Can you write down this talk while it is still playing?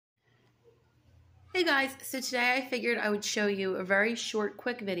Hey guys, so today I figured I would show you a very short,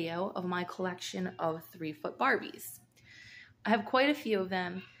 quick video of my collection of 3-foot Barbies. I have quite a few of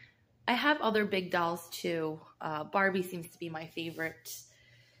them. I have other big dolls too. Barbie seems to be my favorite.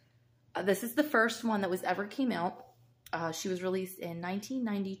 This is the first one that was ever came out. She was released in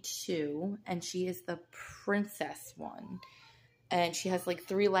 1992 and she is the princess one. And she has like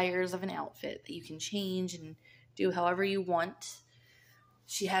 3 layers of an outfit that you can change and do however you want.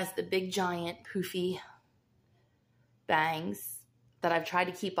 She has the big giant poofy bangs that I've tried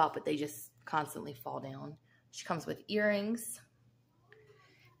to keep up, but they just constantly fall down. She comes with earrings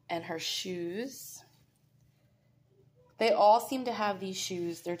and her shoes. They all seem to have these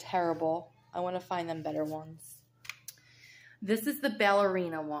shoes. They're terrible. I want to find them better ones. This is the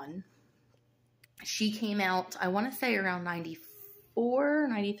ballerina one. She came out, I want to say around 94,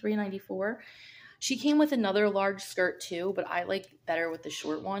 93, 94. She came with another large skirt too, but I like better with the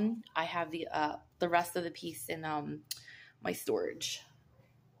short one. I have the rest of the piece in my storage.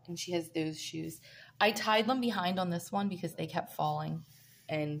 And she has those shoes. I tied them behind on this one because they kept falling.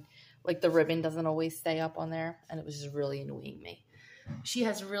 And like the ribbon doesn't always stay up on there. And it was just really annoying me. She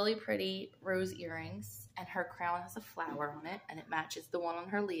has really pretty rose earrings. And her crown has a flower on it. And it matches the one on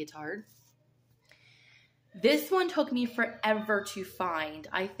her leotard. This one took me forever to find.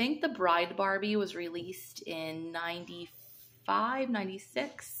 I think the Bride Barbie was released in 95,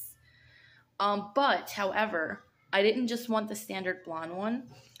 96. But, however, I didn't just want the standard blonde one.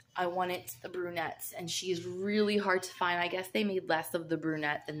 I wanted the brunettes, and she is really hard to find. I guess they made less of the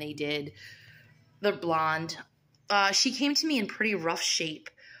brunette than they did the blonde. She came to me in pretty rough shape.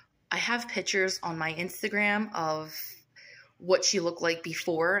 I have pictures on my Instagram of what she looked like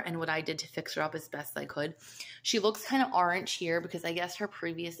before and what I did to fix her up as best I could. She looks kind of orange here because I guess her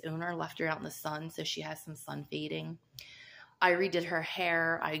previous owner left her out in the sun, so she has some sun fading. I redid her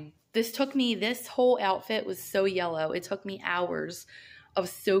hair. This whole outfit was so yellow. It took me hours of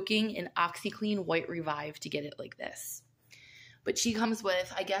soaking in OxyClean White Revive to get it like this. But she comes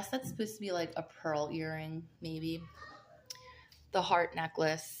with, I guess that's supposed to be like a pearl earring, maybe. The heart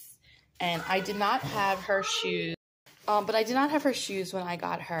necklace. And I did not have her shoes. But I did not have her shoes when I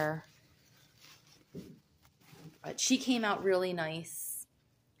got her. But she came out really nice.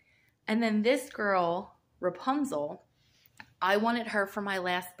 And then this girl, Rapunzel, I wanted her for my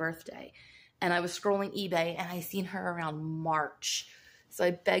last birthday. And I was scrolling eBay and I seen her around March. So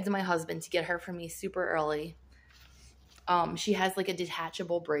I begged my husband to get her for me super early. She has like a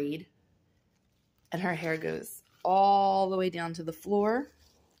detachable braid. And her hair goes all the way down to the floor.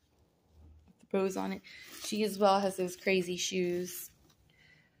 Bows on it. She as well has those crazy shoes.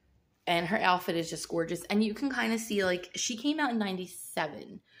 And her outfit is just gorgeous. And you can kind of see, like, she came out in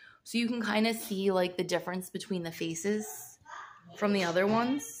 97. So you can kind of see, like, the difference between the faces from the other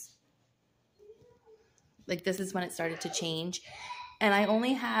ones. Like, this is when it started to change. And I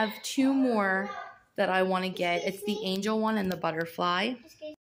only have 2 more that I want to get. It's the angel one and the butterfly.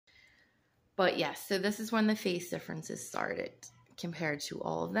 But yes, so this is when the face differences started. Compared to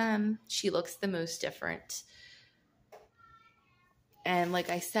all of them, she looks the most different. And like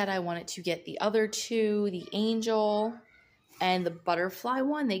I said, I wanted to get the other 2, the angel and the butterfly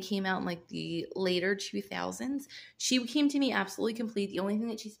one. They came out in like the later 2000s. She came to me absolutely complete. The only thing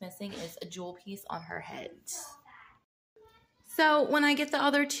that she's missing is a jewel piece on her head. So when I get the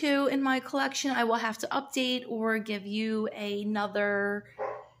other 2 in my collection, I will have to update or give you another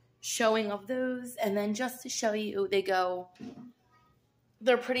showing of those. And then just to show you,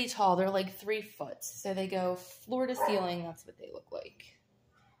 they're pretty tall. They're like 3 foot. So they go floor to ceiling. That's what they look like.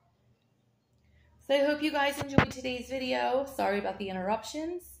 So I hope you guys enjoyed today's video. Sorry about the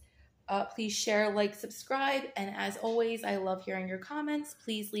interruptions. Please share, like, subscribe. And as always, I love hearing your comments.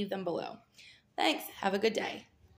 Please leave them below. Thanks. Have a good day.